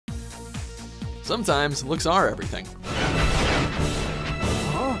Sometimes looks are everything.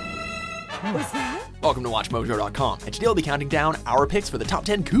 What's that? Welcome to WatchMojo.com, and today I'll be counting down our picks for the top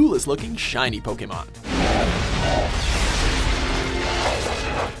 10 coolest looking shiny Pokemon.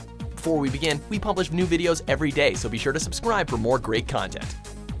 Before we begin, we publish new videos every day, so be sure to subscribe for more great content.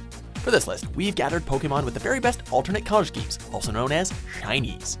 For this list, we've gathered Pokemon with the very best alternate color schemes, also known as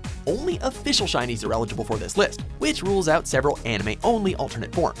Shinies. Only official Shinies are eligible for this list, which rules out several anime-only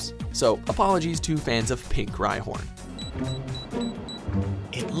alternate forms. So apologies to fans of Pink Rhyhorn.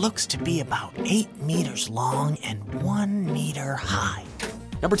 It looks to be about 8 meters long and 1 meter high.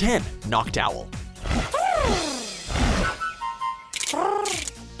 Number 10, Noctowl.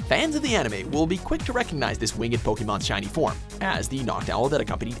 Fans of the anime will be quick to recognize this winged Pokemon's shiny form, as the Noctowl that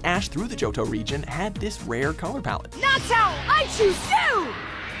accompanied Ash through the Johto region had this rare color palette. Noctowl, I choose you!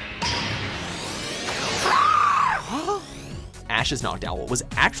 Ash's Noctowl was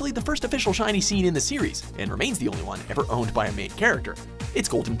actually the first official shiny seen in the series, and remains the only one ever owned by a main character. Its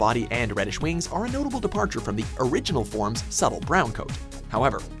golden body and reddish wings are a notable departure from the original form's subtle brown coat.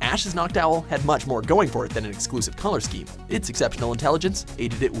 However, Ash's Noctowl had much more going for it than an exclusive color scheme. Its exceptional intelligence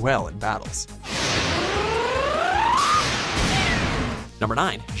aided it well in battles. Number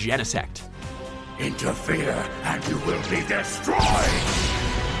 9, Genesect. Interfere and you will be destroyed!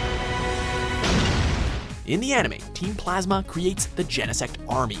 In the anime, Team Plasma creates the Genesect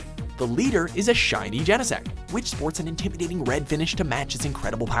Army. The leader is a shiny Genesect, which sports an intimidating red finish to match its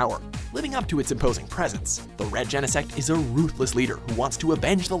incredible power. Living up to its imposing presence, the red Genesect is a ruthless leader who wants to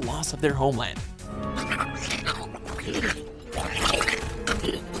avenge the loss of their homeland.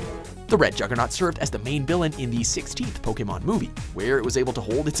 The red Juggernaut served as the main villain in the 16th Pokemon movie, where it was able to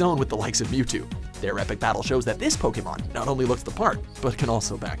hold its own with the likes of Mewtwo. Their epic battle shows that this Pokemon not only looks the part, but can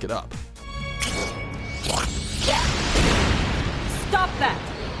also back it up. Stop that!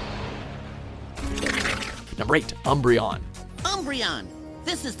 Number 8, Umbreon. Umbreon,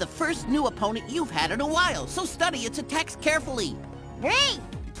 this is the first new opponent you've had in a while, so study its attacks carefully. Hey!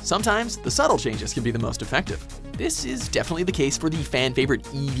 Sometimes the subtle changes can be the most effective. This is definitely the case for the fan favorite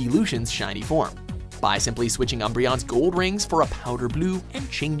Evolution's shiny form. By simply switching Umbreon's gold rings for a powder blue and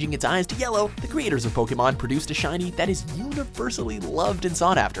changing its eyes to yellow, the creators of Pokemon produced a shiny that is universally loved and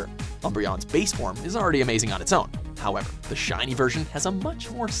sought after. Umbreon's base form is already amazing on its own. However, the shiny version has a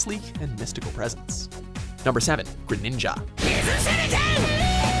much more sleek and mystical presence. Number 7, Greninja.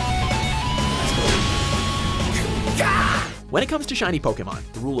 When it comes to shiny Pokemon,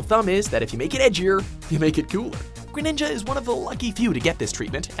 the rule of thumb is that if you make it edgier, you make it cooler. Greninja is one of the lucky few to get this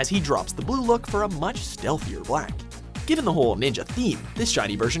treatment, as he drops the blue look for a much stealthier black. Given the whole ninja theme, this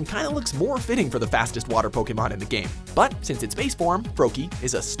shiny version kinda looks more fitting for the fastest water Pokemon in the game. But since its base form, Froakie,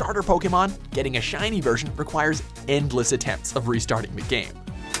 is a starter Pokemon, getting a shiny version requires endless attempts of restarting the game.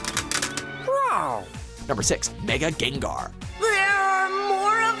 Wow! Number 6, Mega Gengar. There are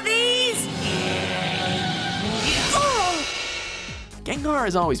more of these? Gengar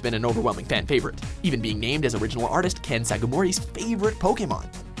has always been an overwhelming fan favorite, even being named as original artist Ken Sagumori's favorite Pokemon.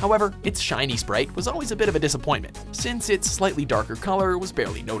 However, its shiny sprite was always a bit of a disappointment, since its slightly darker color was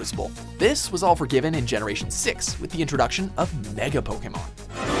barely noticeable. This was all forgiven in Generation 6 with the introduction of Mega Pokemon.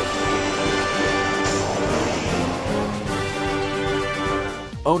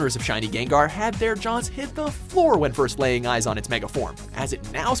 Owners of shiny Gengar had their jaws hit the floor when first laying eyes on its Mega form, as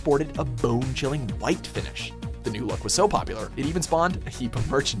it now sported a bone-chilling white finish. The new look was so popular, it even spawned a heap of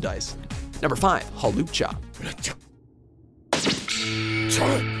merchandise. Number 5, Hawlucha.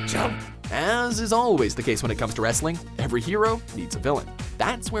 As is always the case when it comes to wrestling, every hero needs a villain.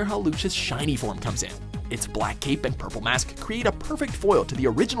 That's where Hawlucha's shiny form comes in. Its black cape and purple mask create a perfect foil to the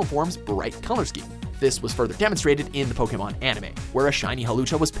original form's bright color scheme. This was further demonstrated in the Pokemon anime, where a shiny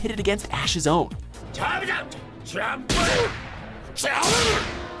Hawlucha was pitted against Ash's own.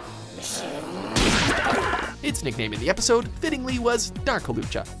 Its nickname in the episode, fittingly, was Dark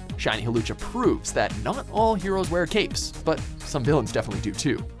Hawlucha. Shiny Hawlucha proves that not all heroes wear capes, but some villains definitely do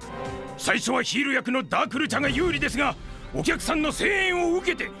too. 最初はヒーロー役のダークルチャが有利ですが、お客さんの声援を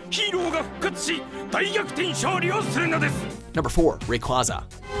受けてヒーローが復活し、大逆転勝利をするのです。Number 4, Rayquaza.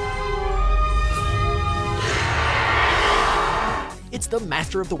 It's the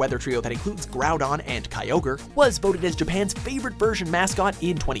master of the weather trio that includes Groudon and Kyogre, was voted as Japan's favorite version mascot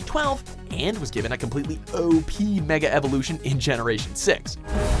in 2012, and was given a completely OP Mega Evolution in Generation 6.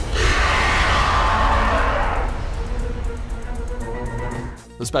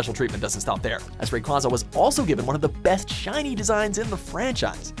 The special treatment doesn't stop there, as Rayquaza was also given one of the best shiny designs in the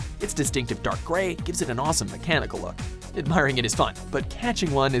franchise. Its distinctive dark gray gives it an awesome mechanical look. Admiring it is fun, but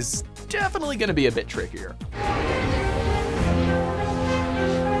catching one is definitely going to be a bit trickier.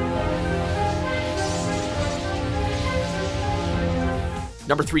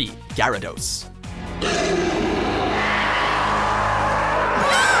 Number 3. Gyarados.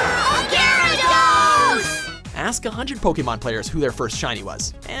 Ask 100 Pokemon players who their first shiny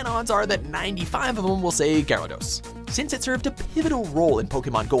was, and odds are that 95 of them will say Gyarados. Since it served a pivotal role in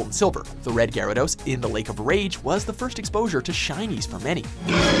Pokemon Gold and Silver, the red Gyarados in the Lake of Rage was the first exposure to shinies for many.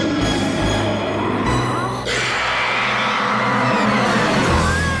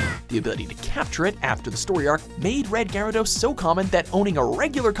 The ability to capture it after the story arc made red Gyarados so common that owning a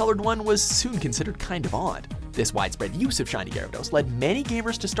regular colored one was soon considered kind of odd. This widespread use of shiny Gyarados led many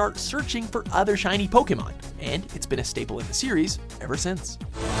gamers to start searching for other shiny Pokemon, and it's been a staple in the series ever since.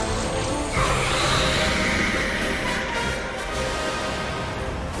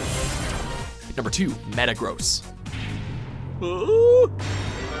 Number 2. Metagross.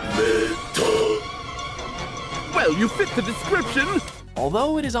 Well, you fit the description!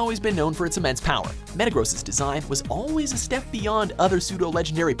 Although it has always been known for its immense power, Metagross's design was always a step beyond other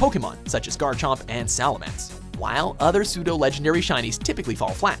pseudo-legendary Pokemon, such as Garchomp and Salamence. While other pseudo-legendary shinies typically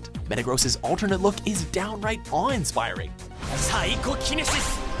fall flat, Metagross's alternate look is downright awe-inspiring.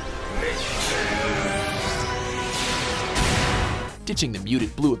 Ditching the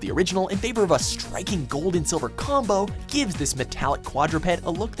muted blue of the original in favor of a striking gold and silver combo gives this metallic quadruped a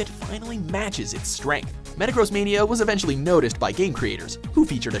look that finally matches its strength. Metagross Mania was eventually noticed by game creators, who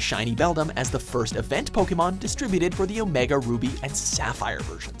featured a shiny Beldum as the first event Pokemon distributed for the Omega Ruby and Sapphire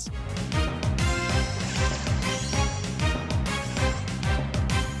versions.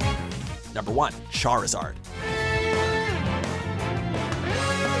 Number 1. Charizard.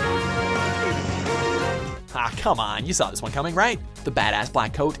 Ah, come on, you saw this one coming, right? The badass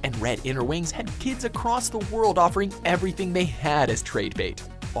black coat and red inner wings had kids across the world offering everything they had as trade bait.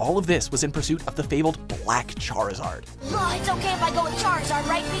 All of this was in pursuit of the fabled Black Charizard. Oh, it's okay if I go with Charizard,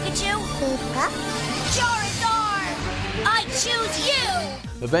 right, Pikachu? Charizard! I choose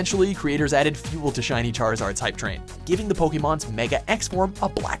you! Eventually, creators added fuel to shiny Charizard's hype train, giving the Pokemon's Mega X form a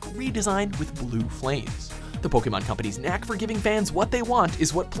black redesign with blue flames. The Pokemon Company's knack for giving fans what they want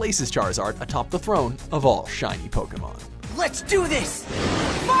is what places Charizard atop the throne of all shiny Pokemon. Let's do this!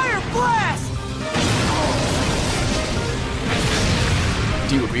 Fire blast!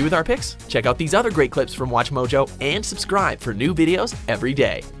 Do you agree with our picks? Check out these other great clips from WatchMojo and subscribe for new videos every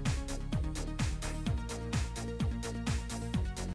day.